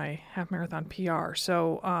set my half marathon PR.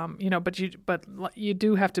 So, but you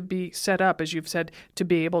do have to be set up, as you've said, to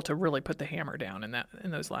be able to really put the hammer down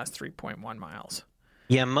in those last 3.1 miles.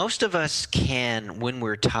 Yeah, most of us can, when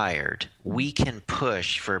we're tired, we can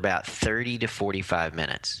push for about 30 to 45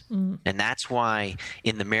 minutes. And that's why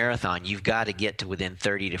in the marathon, you've got to get to within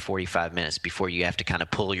 30 to 45 minutes before you have to kind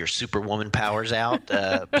of pull your superwoman powers out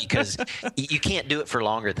because you can't do it for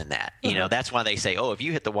longer than that. That's why they say, oh, if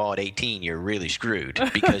you hit the wall at 18, you're really screwed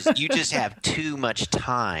because you just have too much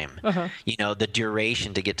time. The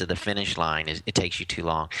duration to get to the finish line, it takes you too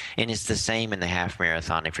long. And it's the same in the half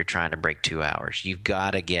marathon if you're trying to break 2 hours. You've got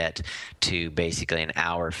to get to basically an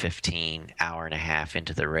hour 15, hour and a half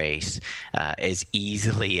into the race as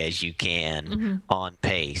easily as you can on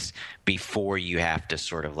pace before you have to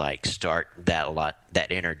sort of like start that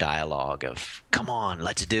inner dialogue of, come on,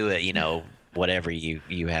 let's do it, whatever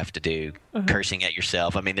you have to do, cursing at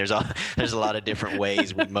yourself. I mean, there's a lot of different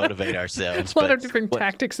ways we motivate ourselves. A lot of different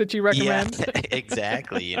tactics that you recommend. Yeah,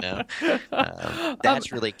 exactly.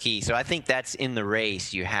 That's really key. So I think that's in the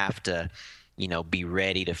race. You have to be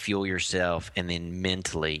ready to fuel yourself, and then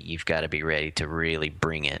mentally you've got to be ready to really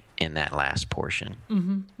bring it in that last portion.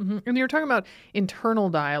 And you were talking about internal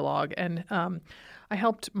dialogue, and I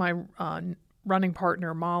helped my running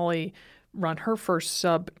partner, Molly, run her first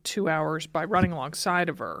sub 2 hours by running alongside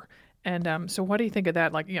of her. And so what do you think of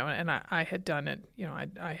that? Like, and I had done it,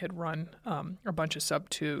 I had run a bunch of sub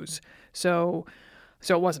 2s. So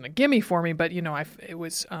it wasn't a gimme for me, but, it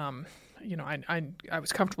was, I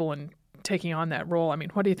was comfortable in taking on that role. I mean,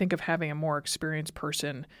 what do you think of having a more experienced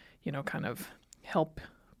person, kind of help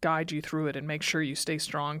guide you through it and make sure you stay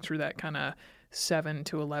strong through that kind of 7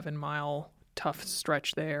 to 11 mile tough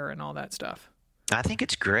stretch there and all that stuff? I think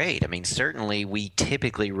it's great. I mean, certainly we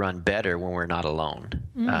typically run better when we're not alone.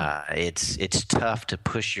 It's tough to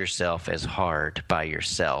push yourself as hard by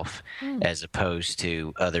yourself as opposed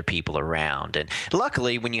to other people around. And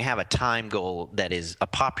luckily, when you have a time goal that is a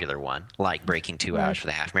popular one, like breaking 2 hours for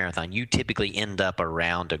the half marathon, you typically end up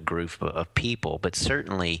around a group of people. But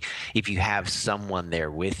certainly, if you have someone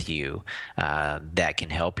there with you that can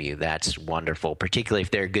help you, that's wonderful, particularly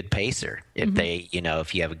if they're a good pacer. If they,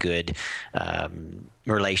 if you have a good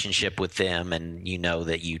relationship with them and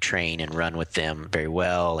that you train and run with them very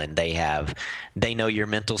well, and they know your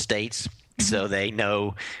mental states, so they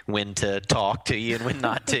know when to talk to you and when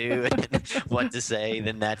not to and what to say,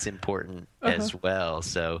 then that's important as well.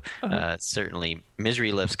 So certainly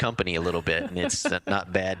misery loves company a little bit, and it's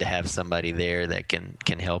not bad to have somebody there that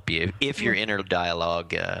can help you if your inner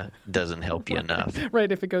dialogue doesn't help you enough.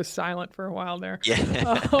 Right, if it goes silent for a while there.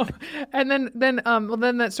 Yeah. And then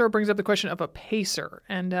that sort of brings up the question of a pacer.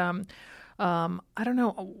 And I don't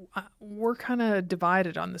know, we're kind of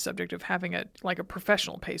divided on the subject of having a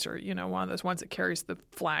professional pacer, one of those ones that carries the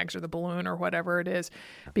flags or the balloon or whatever it is,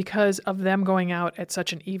 because of them going out at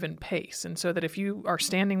such an even pace. And so that if you are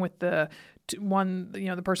standing with the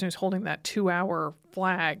person who's holding that 2-hour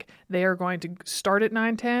flag, they are going to start at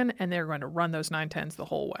 9:10 and they're going to run those 9:10s the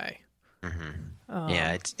whole way.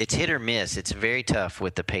 Yeah, it's hit or miss. It's very tough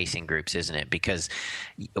with the pacing groups, isn't it? Because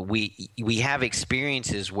we have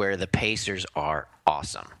experiences where the pacers are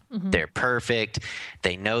awesome. They're perfect.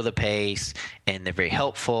 They know the pace, and they're very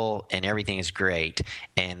helpful, and everything is great.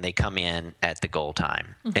 And they come in at the goal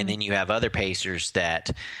time. And then you have other pacers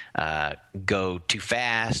that go too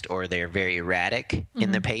fast, or they're very erratic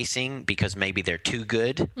in the pacing because maybe they're too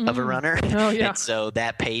good of a runner. Oh, yeah. And so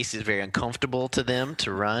that pace is very uncomfortable to them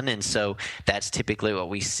to run. And so that's typically what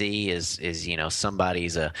we see is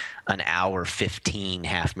somebody's an hour 15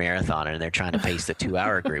 half marathoner, and they're trying to pace the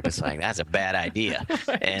 2-hour group. It's like, that's a bad idea.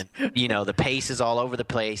 Right. And the pace is all over the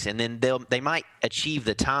place, and then they might achieve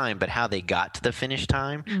the time, but how they got to the finish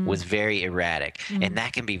time was very erratic. And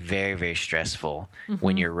that can be very, very stressful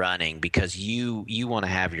when you're running, because you want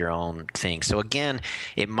to have your own thing. So again,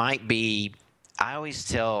 it might be, I always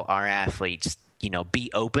tell our athletes, be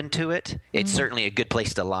open to it. It's certainly a good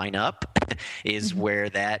place to line up is where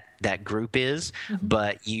that group is,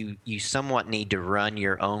 but you somewhat need to run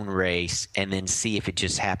your own race and then see if it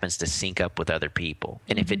just happens to sync up with other people.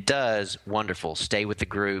 And if it does, wonderful, stay with the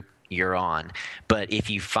group, you're on. But if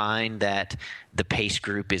you find that the pace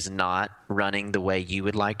group is not running the way you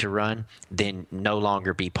would like to run, then no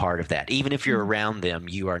longer be part of that. Even if you're around them,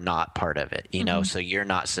 you are not part of it, so you're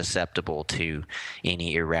not susceptible to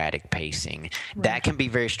any erratic pacing. Right. That can be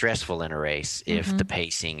very stressful in a race if the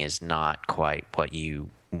pacing is not quite what you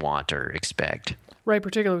want or expect. Right,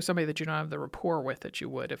 particularly with somebody that you don't have the rapport with that you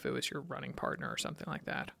would if it was your running partner or something like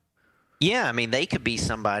that. Yeah, I mean, they could be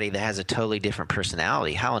somebody that has a totally different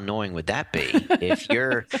personality. How annoying would that be? If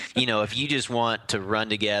you're, if you just want to run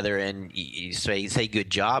together and you say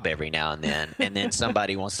good job every now and then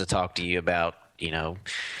somebody wants to talk to you about,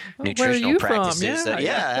 nutritional practices.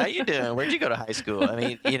 Yeah, how you doing? Where'd you go to high school? I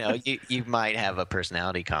mean, you might have a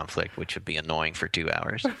personality conflict, which would be annoying for 2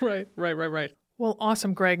 hours. Right. Well,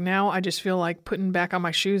 awesome, Greg. Now I just feel like putting back on my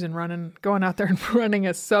shoes and going out there and running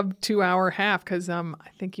a sub 2-hour half, because I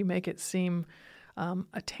think you make it seem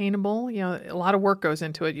attainable. A lot of work goes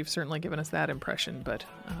into it. You've certainly given us that impression, but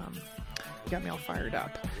you got me all fired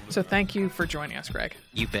up. So thank you for joining us, Greg.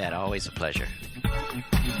 You bet. Always a pleasure.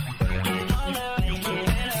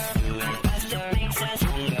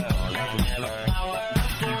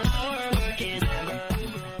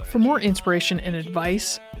 For more inspiration and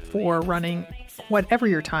advice for running whatever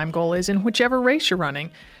your time goal is in whichever race you're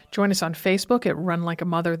running, join us on Facebook at Run Like a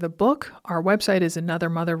Mother the Book. Our website is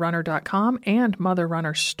anothermotherrunner.com and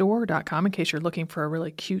motherrunnerstore.com in case you're looking for a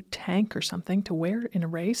really cute tank or something to wear in a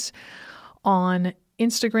race. On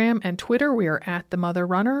Instagram and Twitter, we are at The Mother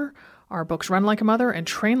Runner. Our books Run Like a Mother and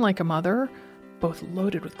Train Like a Mother, both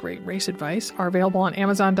loaded with great race advice, are available on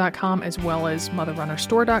Amazon.com as well as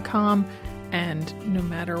motherrunnerstore.com. And no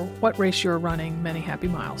matter what race you're running, many happy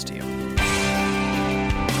miles to you.